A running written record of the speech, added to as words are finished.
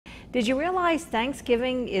Did you realize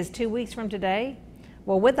Thanksgiving is 2 weeks from today?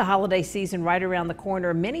 Well, with the holiday season right around the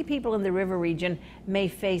corner, many people in the river region may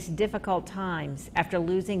face difficult times after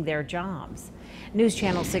losing their jobs. News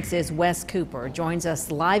Channel 6's Wes Cooper joins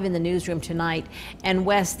us live in the newsroom tonight. And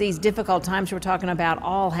Wes, these difficult times we're talking about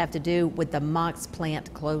all have to do with the MOX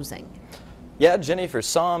plant closing. Yeah, Jenny, for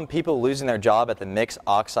some, people losing their job at the mixed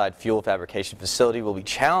oxide fuel fabrication facility will be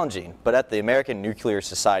challenging. But at the American Nuclear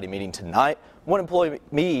Society meeting tonight, one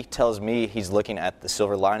employee tells me he's looking at the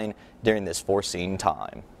silver lining during this foreseen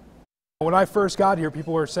time. When I first got here,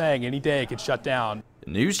 people were saying any day it could shut down.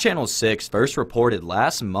 News Channel 6 first reported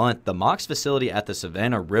last month the MOX facility at the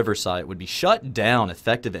Savannah River site would be shut down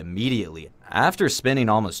effective immediately. After spending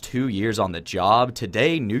almost 2 years on the job,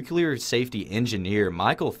 today nuclear safety engineer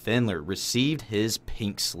Michael Findler received his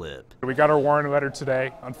pink slip. We got our warning letter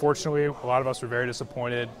today. Unfortunately, a lot of us were very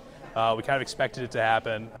disappointed. We kind of expected it to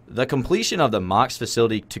happen. The completion of the MOX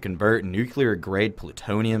facility to convert nuclear-grade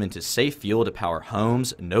plutonium into safe fuel to power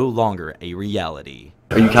homes no longer a reality.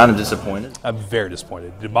 Are you kind of disappointed? I'm very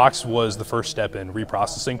disappointed. The MOX was the first step in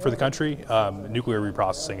reprocessing for the country. Nuclear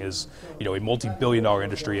reprocessing is, a multi-billion-dollar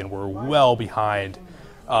industry, and we're well behind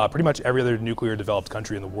pretty much every other nuclear developed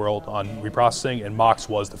country in the world on reprocessing, and MOX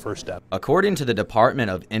was the first step. According to the Department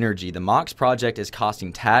of Energy, the MOX project is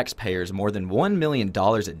costing taxpayers more than $1 million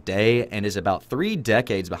a day and is about 3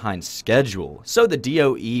 decades behind schedule, so the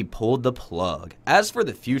DOE pulled the plug. As for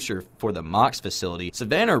the future for the MOX facility,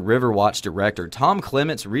 Savannah River Watch Director Tom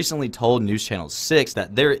Clements recently told News Channel 6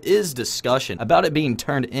 that there is discussion about it being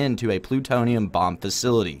turned into a plutonium bomb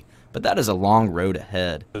facility. But that is a long road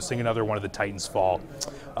ahead. Seeing another one of the Titans fall,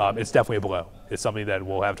 it's definitely a blow. It's something that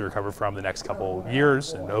we'll have to recover from the next couple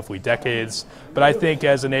years and hopefully decades. But I think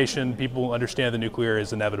as a nation, people understand the nuclear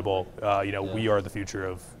is inevitable. We are the future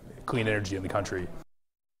of clean energy in the country.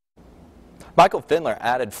 Michael Findler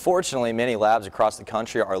added, fortunately, many labs across the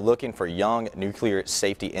country are looking for young nuclear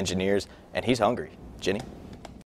safety engineers, and he's hungry. Jenny?